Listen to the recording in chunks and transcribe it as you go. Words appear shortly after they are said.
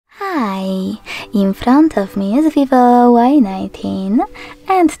Hi, in front of me is VIVO Y19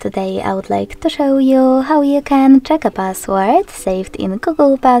 and today I would like to show you how you can check a password saved in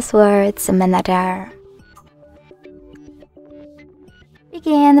Google Passwords Manager.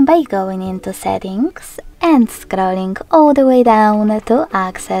 Begin by going into Settings and scrolling all the way down to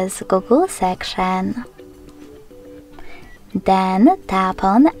access Google section. Then tap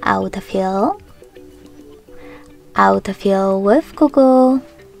on Autofill, Autofill with Google,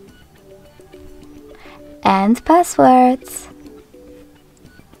 and passwords.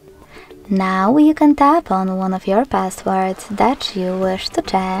 Now you can tap on one of your passwords that you wish to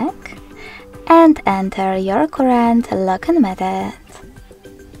check and enter your current login method.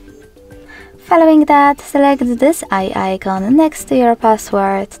 Following that, select this eye icon next to your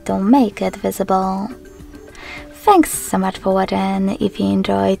password to make it visible. Thanks so much for watching. If you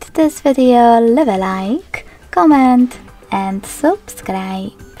enjoyed this video, leave a like, comment and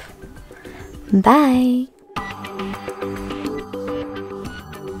subscribe. Bye!